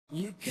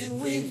You can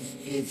win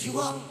if you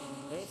want.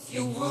 If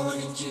you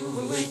want it, you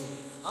will win.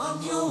 On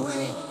your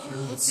way, you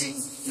will see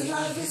that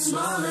life is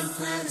more than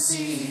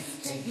fantasy.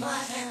 Take my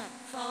hand,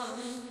 follow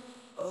me.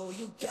 Oh,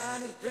 you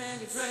got it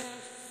ready, friend,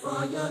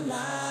 for your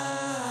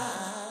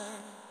life.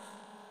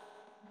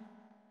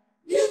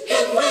 You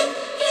can win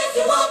if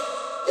you want.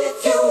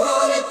 If you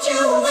want it,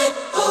 you will win.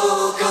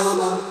 Oh, come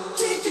on,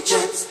 take a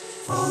chance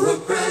for a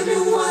brand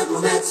new one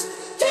romance.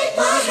 Take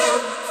my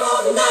hand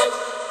for the night,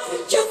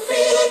 and your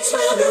feelings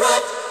will be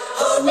right.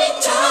 Hold me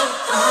tight.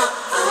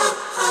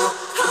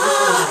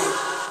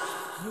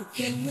 You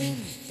can win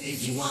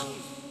if you want.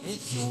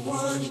 If you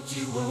want it,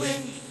 you will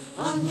win.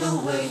 On your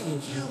way,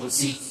 you will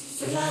see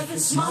that life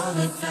is more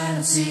than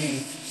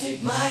fantasy.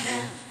 Take my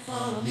hand,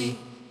 follow me.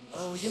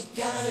 Oh, you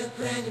got a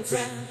brand new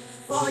friend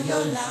for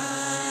your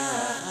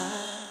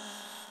life.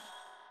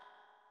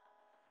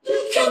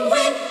 You can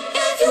win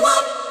if you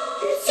want.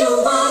 If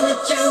you want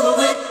it, you will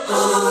win.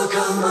 Oh,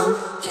 come on,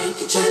 take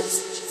a chance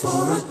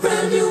for a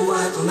brand new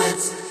wild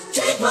romance.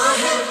 Take my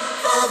hand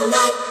for the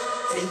night,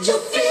 and your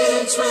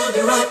feelings will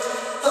be right.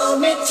 Hold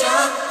me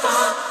tight.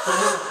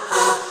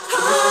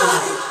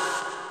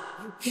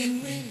 You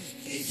can win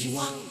if you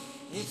want.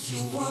 If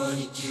you want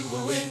it, you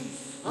will win.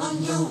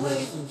 On your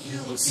way, you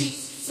will see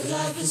that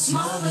life is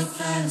more than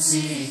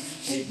fantasy.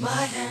 Take my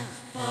hand,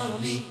 follow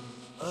me.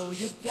 Oh,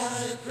 you got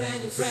a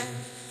brand new friend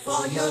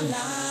for your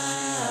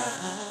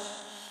life.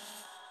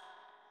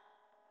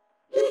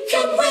 You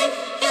can win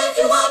if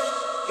you want.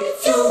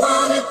 If you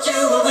want it,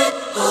 you will win.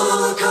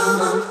 Oh,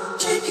 come on,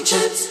 take a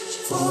chance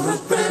for a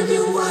brand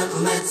new wild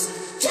romance.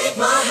 Take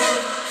my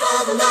hand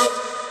for the night,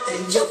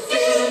 and your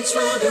feelings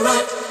will be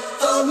right.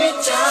 Hold me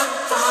tight.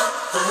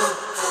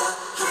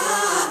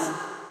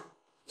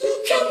 You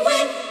can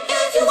win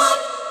if you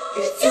want.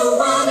 If you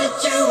want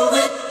it, you will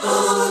win.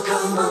 Oh,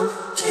 come on,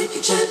 take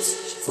a chance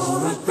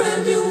for a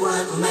brand new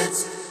wild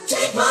romance.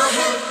 Take my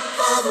hand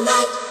for the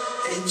night,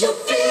 and your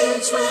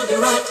feelings will be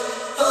right.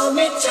 Hold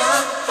me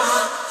tight.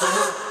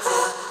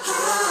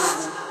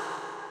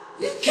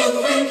 You can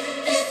win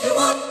if you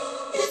want.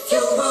 If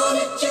you want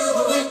it, you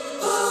will win.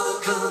 Oh,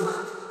 come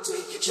on.